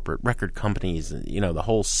the corporate record companies, the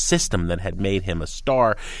whole system that had made him a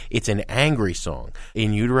star. It's an angry song.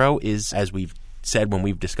 In Utero is, as we've said when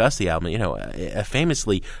we've discussed the album, a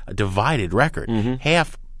famously divided record.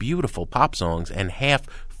 Half beautiful pop songs and half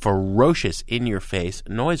ferocious, in-your-face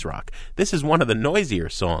noise rock. This is one of the noisier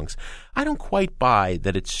songs. I don't quite buy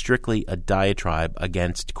that it's strictly a diatribe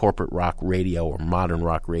against corporate rock radio or modern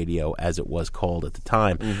rock radio, as it was called at the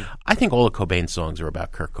time. I think all of Cobain's songs are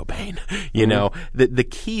about Kurt Cobain. You know, the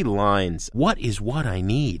key lines, what is what I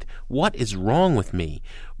need? What is wrong with me?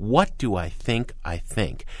 What do I think I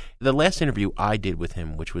think? The last interview I did with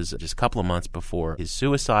him, which was just a couple of months before his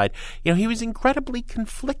suicide, you know, he was incredibly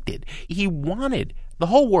conflicted. He wanted the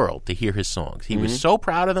whole world to hear his songs. He was so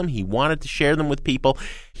proud of them. He wanted to share them with people.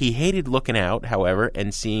 He hated looking out, however,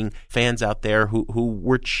 and seeing fans out there who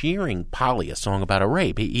were cheering Polly, a song about a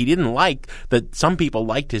rape. He didn't like that some people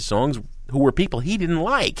liked his songs who were people he didn't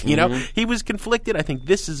like. You know, he was conflicted. I think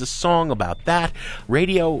this is a song about that.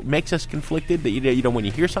 Radio makes us conflicted. That you know, when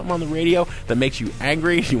you hear something on the radio that makes you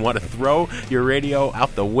angry, you want to throw your radio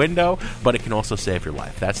out the window, but it can also save your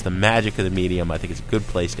life. That's the magic of the medium. I think it's a good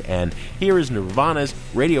place to end. Here is Nirvana's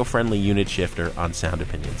radio-friendly unit shifter on Sound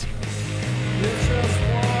Opinions. It's just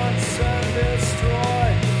once and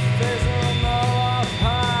destroy. There's no more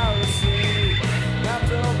piracy.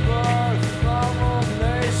 After birth, normal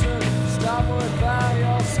nation. Stop without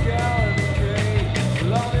your skeleton key.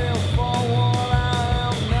 Love you for what I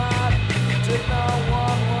am not. Did not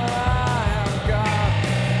want what I have got.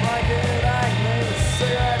 Like it acne, the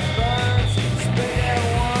cigarette burns. Speak at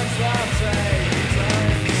once, I take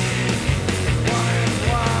turns. What is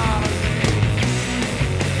what I need?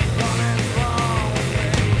 What is wrong with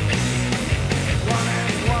me? What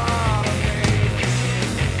is what I need?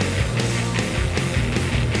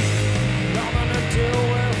 Nothing to do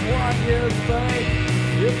with what you think.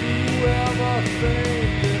 If you ever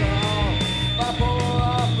think at all, my polar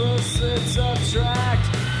opposites attract.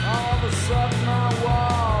 All of a sudden I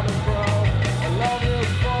want to grow. I love you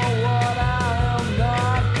for what I am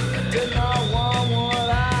not. Did not want what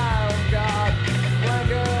I have got.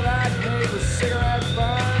 Blanket acne, the cigarette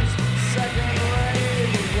burns. Second rate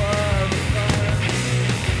is where it burns.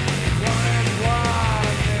 What is what I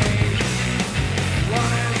need?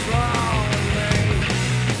 What is wrong with me?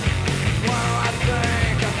 What do I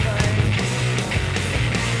think I think?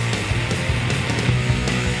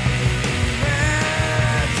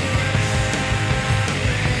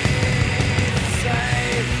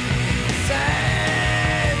 Save,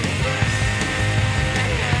 save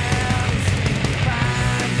friends.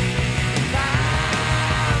 Find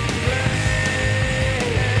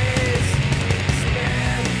place.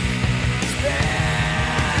 Spin,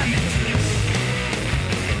 spin.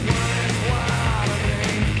 What is what I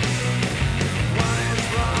need? What is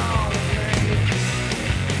wrong with me?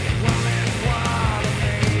 What is what I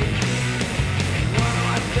need? What do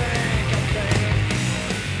I think I think?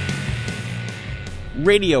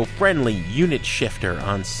 Radio-friendly unit shifter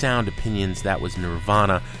on Sound Opinions. That was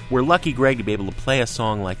Nirvana. We're lucky, Greg, to be able to play a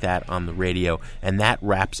song like that on the radio, and that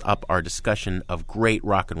wraps up our discussion of great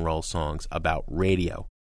rock and roll songs about radio.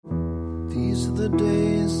 These are the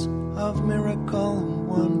days of miracle and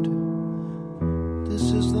wonder.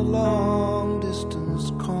 This is the long distance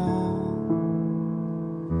call.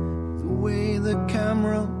 The way the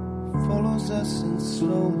camera follows us in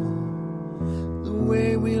slow-mo. The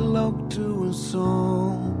way we look to a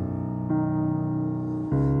song.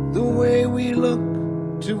 The way we look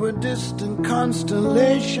to a distant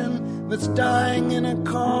constellation that's dying in a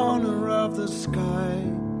corner of the sky.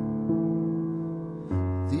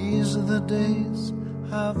 These are the days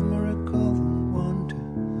of miracle and wonder.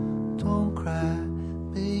 Don't cry,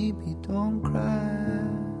 baby, don't cry.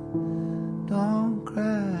 Don't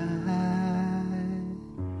cry.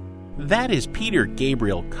 That is Peter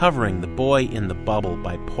Gabriel covering The Boy in the Bubble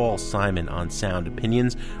by Paul Simon on Sound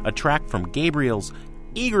Opinions, a track from Gabriel's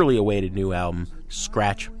eagerly awaited new album,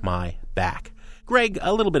 Scratch My Back. Greg,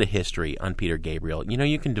 a little bit of history on Peter Gabriel. You know,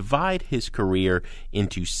 you can divide his career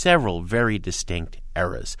into several very distinct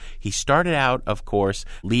eras. He started out, of course,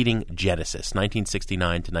 leading Genesis, 1969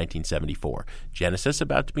 to 1974. Genesis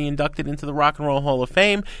about to be inducted into the Rock and Roll Hall of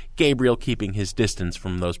Fame, Gabriel keeping his distance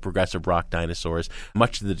from those progressive rock dinosaurs,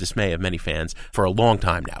 much to the dismay of many fans, for a long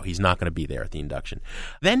time now. He's not going to be there at the induction.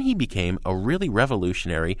 Then he became a really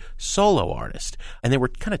revolutionary solo artist, and there were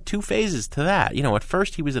kind of two phases to that. You know, at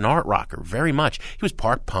first he was an art rocker, very much. He was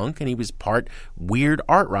part punk and he was part weird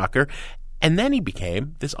art rocker. And then he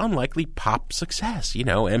became this unlikely pop success, you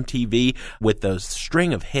know, MTV with those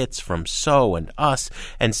string of hits from So and Us,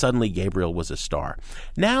 and suddenly Gabriel was a star.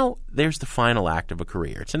 Now there's the final act of a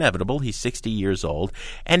career. It's inevitable. He's 60 years old,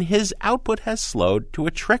 and his output has slowed to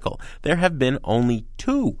a trickle. There have been only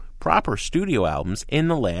 2 proper studio albums in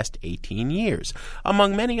the last 18 years,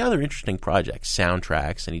 among many other interesting projects,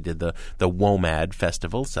 soundtracks, and he did the WOMAD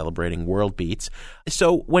Festival celebrating world beats.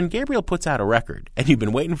 So when Gabriel puts out a record, and you've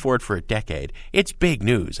been waiting for it for a decade, it's big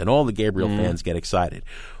news, and all the Gabriel fans get excited.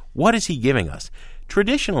 What is he giving us?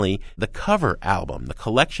 Traditionally, the cover album, the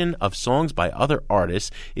collection of songs by other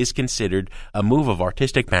artists, is considered a move of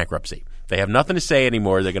artistic bankruptcy. They have nothing to say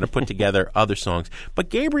anymore. They're going to put together other songs. But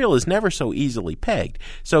Gabriel is never so easily pegged.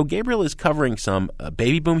 So Gabriel is covering some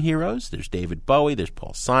baby boom heroes. There's David Bowie, there's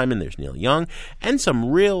Paul Simon, there's Neil Young, and some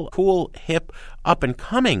real cool, hip,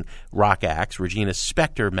 up-and-coming rock acts, Regina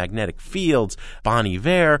Spektor, Magnetic Fields, Bon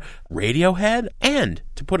Iver, Radiohead, and,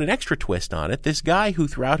 to put an extra twist on it, this guy who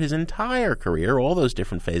throughout his entire career, all those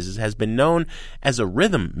different phases, has been known as a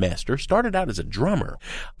rhythm master, started out as a drummer,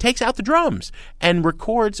 takes out the drums and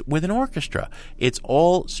records with an orchestra. It's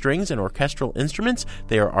all strings and orchestral instruments.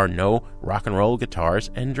 There are no rock and roll guitars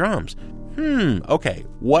and drums. Okay,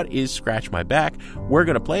 what is Scratch My Back? We're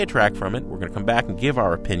going to play a track from it. We're going to come back and give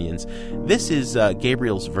our opinions. This is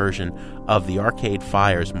Gabriel's version of the Arcade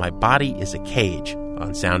Fire's My Body is a Cage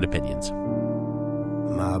on Sound Opinions.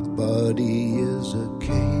 My body is a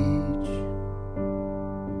cage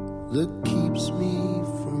that keeps me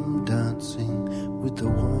from dancing with the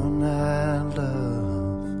one I love.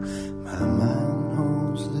 My mind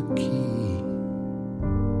holds the key.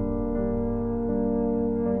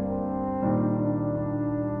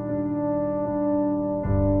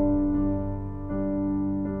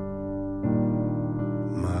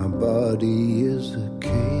 My body is a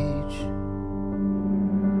cage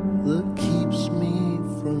that keeps me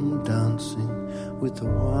from dancing with the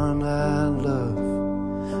one I love,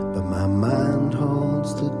 but my mind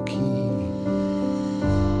holds the key.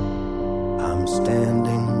 I'm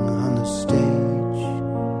standing on the stage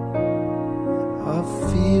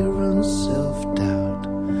of fear and self-doubt.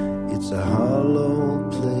 It's a hollow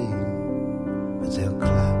play, but they'll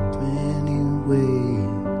clap anyway.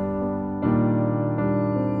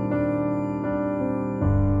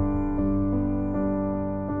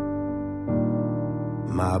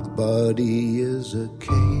 My body is a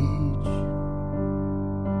cage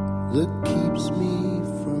that keeps me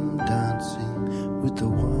from dancing with the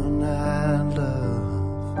one I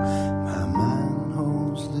love. My mind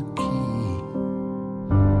holds the key.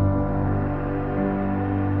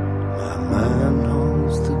 My mind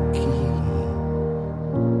holds the key.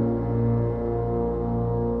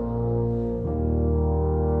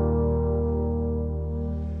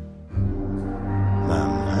 My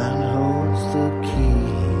mind holds the key.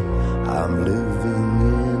 I'm living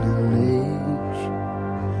in an age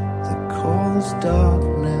that calls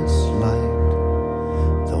darkness light.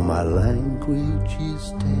 Though my language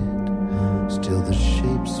is dead, still the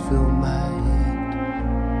shapes fill my head.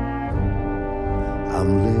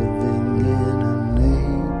 I'm living in an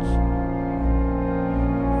age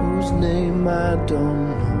whose name I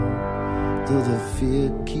don't know. Though the fear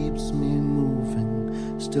keeps me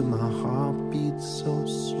moving, still my heart beats so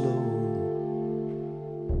slow.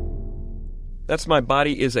 That's My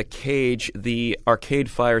Body is a Cage. The Arcade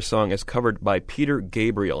Fire song is covered by Peter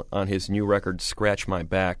Gabriel on his new record, Scratch My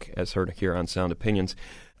Back, as heard here on Sound Opinions.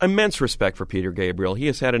 Immense respect for Peter Gabriel. He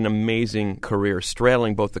has had an amazing career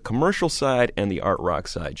straddling both the commercial side and the art rock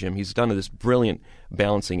side, Jim. He's done this brilliant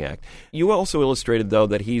balancing act. You also illustrated, though,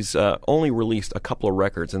 that he's only released a couple of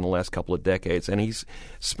records in the last couple of decades, and he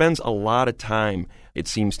spends a lot of time, it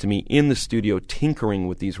seems to me, in the studio tinkering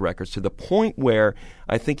with these records to the point where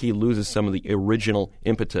I think he loses some of the original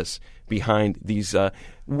impetus behind these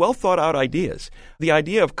well-thought-out ideas. The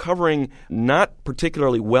idea of covering not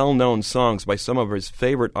particularly well-known songs by some of his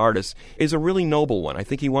favorite artists is a really noble one. I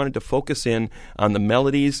think he wanted to focus in on the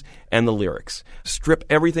melodies and the lyrics, strip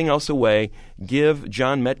everything else away, give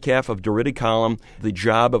John Metcalf of Dority Column the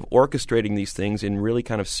job of orchestrating these things in really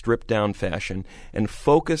kind of stripped-down fashion, and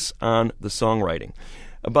focus on the songwriting.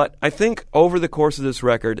 But I think over the course of this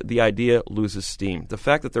record, the idea loses steam. The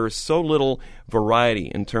fact that there is so little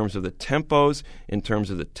variety in terms of the tempos, in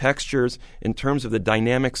terms of the textures, in terms of the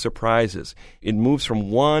dynamic surprises. It moves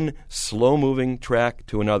from one slow-moving track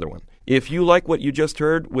to another one. If you like what you just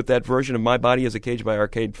heard with that version of My Body is a Cage by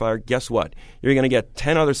Arcade Fire, guess what? You're going to get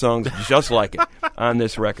 10 other songs just like it on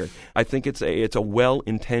this record. I think it's a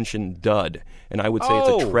well-intentioned dud, and I would say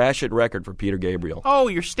it's a trash-it record for Peter Gabriel. Oh,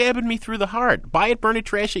 you're stabbing me through the heart. Buy it, burn it,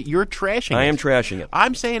 trash it. You're trashing it. I am trashing it.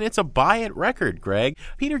 I'm saying it's a buy-it record, Greg.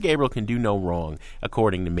 Peter Gabriel can do no wrong,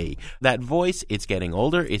 according to me. That voice, it's getting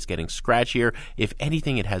older, it's getting scratchier. If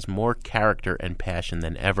anything, it has more character and passion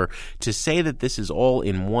than ever. To say that this is all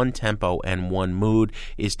in one tempo tempo and one mood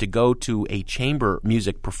is to go to a chamber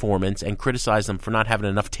music performance and criticize them for not having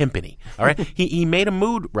enough timpani. All right? He made a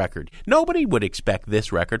mood record. Nobody would expect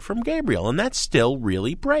this record from Gabriel, and that's still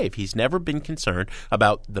really brave. He's never been concerned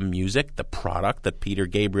about the music, the product that Peter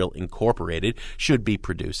Gabriel Incorporated should be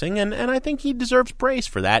producing, and I think he deserves praise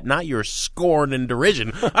for that, not your scorn and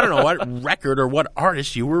derision. I don't know what record or what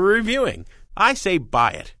artist you were reviewing. I say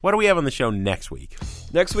buy it. What do we have on the show next week?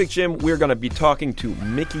 Next week, Jim, we're going to be talking to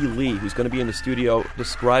Mickey Lee, who's going to be in the studio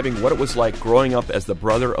describing what it was like growing up as the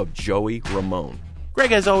brother of Joey Ramone.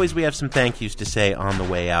 Greg, as always, we have some thank yous to say on the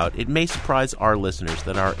way out. It may surprise our listeners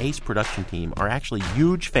that our Ace production team are actually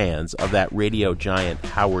huge fans of that radio giant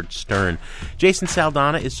Howard Stern. Jason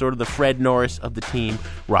Saldana is sort of the Fred Norris of the team.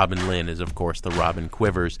 Robin Lynn is, of course, the Robin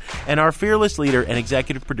Quivers. And our fearless leader and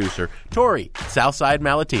executive producer, Tori Southside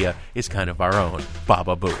Malatia, is kind of our own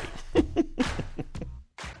Baba Booey.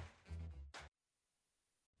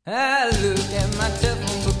 I look at my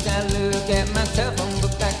telephone book, I look at my telephone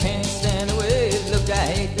book, I can't stand away. Look, I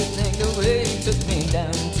hate to think the way you took me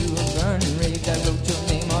down to a burning rage. I wrote your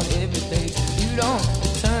name on every page. You don't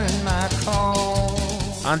return my call.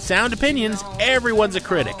 On Sound Opinions, everyone's a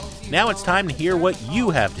critic. Now it's time to hear what you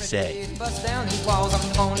have to say. Bust down these walls,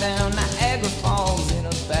 I'm going down Niagara Falls in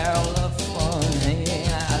a barrel of fun. Hey,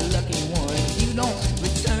 lucky one, you don't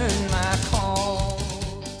return my call.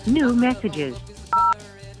 New messages.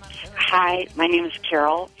 Hi, my name is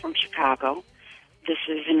Carol from Chicago. This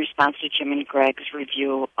is in response to Jim and Greg's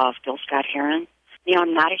review of Gil Scott-Heron. You know,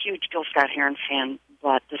 I'm not a huge Gil Scott-Heron fan,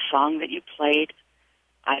 but the song that you played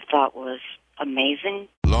I thought was amazing.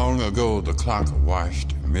 Long ago the clock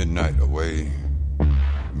washed midnight away,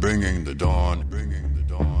 bringing the dawn, bringing the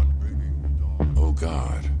dawn, bringing the dawn. Oh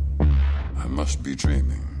God, I must be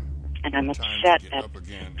dreaming. And I'm upset at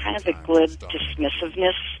kind of the glib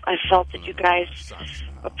dismissiveness I felt that you guys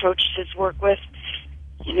approached his work with.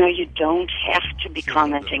 You know, you don't have to be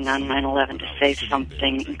commenting on 9/11 to say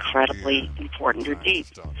something incredibly important or deep.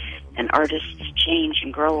 And artists change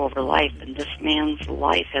and grow over life, and this man's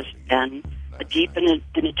life has been a deep and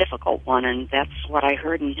a difficult one, and that's what I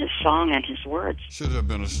heard in his song and his words. Should have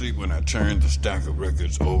been asleep when I turned the stack of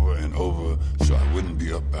records over and over so I wouldn't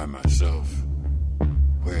be up by myself.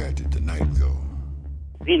 Where did the night go?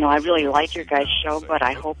 You know, I really like your guys' show, but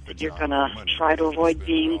I hope that you're going to try to avoid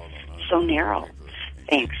being so narrow.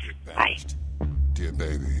 Thanks. Bye. Dear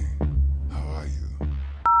baby, how are you?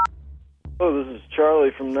 Oh, this is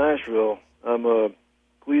Charlie from Nashville. I'm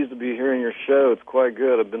pleased to be hearing your show. It's quite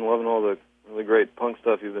good. I've been loving all the really great punk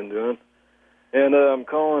stuff you've been doing. And I'm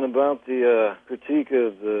calling about the critique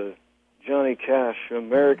of the Johnny Cash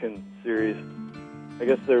American series. I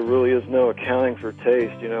guess there really is no accounting for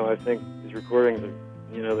taste. You know, I think these recordings, they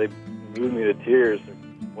move me to tears. They're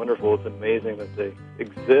wonderful. It's amazing that they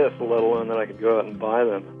exist, let alone that I could go out and buy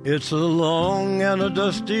them. It's a long and a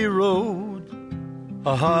dusty road,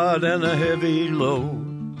 a hard and a heavy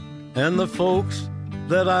load, and the folks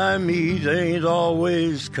that I meet ain't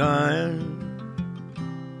always kind.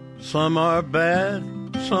 Some are bad,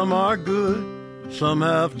 some are good, some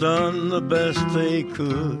have done the best they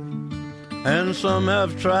could, and some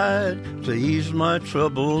have tried to ease my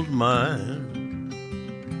troubled mind.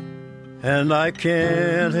 And I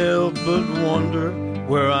can't help but wonder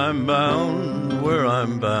where I'm bound, where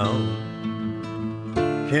I'm bound.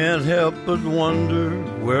 Can't help but wonder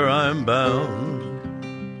where I'm bound.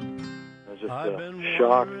 I was just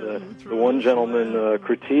shocked that the one gentleman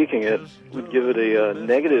critiquing it would give it a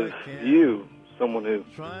negative view. Someone who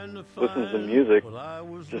listens to music,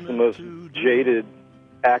 just the most jaded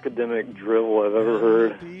academic drivel I've ever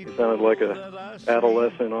heard. He sounded like a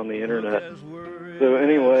adolescent on the internet. So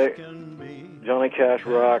anyway, Johnny Cash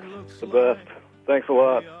rocks, the best. Thanks a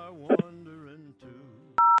lot.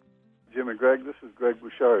 Jim and Greg, this is Greg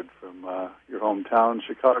Bouchard from your hometown,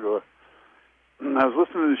 Chicago. I was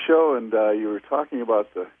listening to the show, and you were talking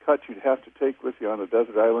about the cut you'd have to take with you on a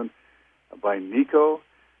desert island by Nico,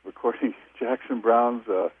 recording Jackson Brown's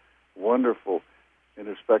wonderful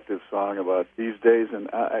introspective song about these days. And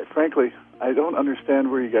frankly, I don't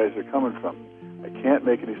understand where you guys are coming from. I can't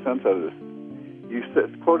make any sense out of this. You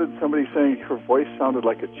quoted somebody saying her voice sounded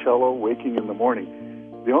like a cello waking in the morning.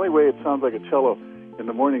 The only way it sounds like a cello in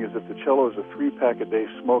the morning is if the cello is a 3-pack-a-day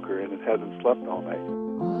smoker and it hasn't slept all night.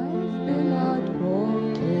 I've been out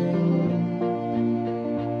walking.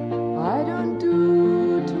 I don't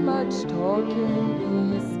do too much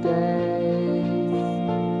talking these days.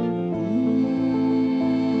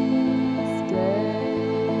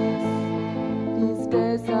 These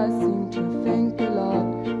days I seem to think a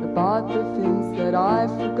lot about the things that I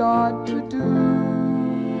forgot to do.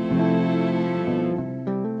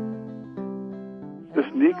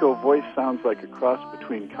 Rico voice sounds like a cross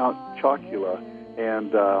between Count Chocula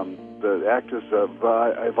and the actress of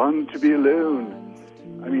I Want to Be Alone.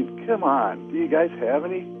 I mean, come on. Do you guys have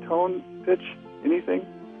any tone, pitch, anything?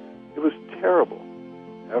 It was terrible.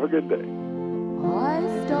 Have a good day. I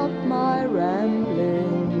stopped my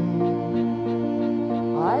rambling.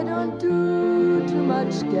 I don't do too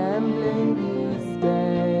much gambling these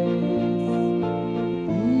days.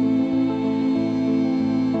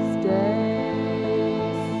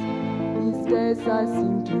 These days I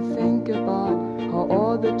seem to think about how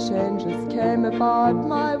all the changes came about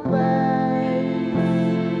my way.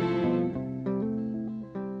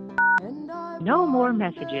 No more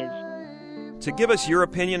messages. To give us your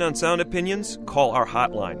opinion on Sound Opinions, call our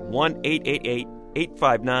hotline,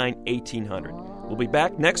 1-888-859-1800. We'll be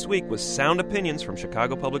back next week with Sound Opinions from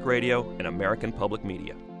Chicago Public Radio and American Public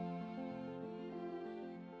Media.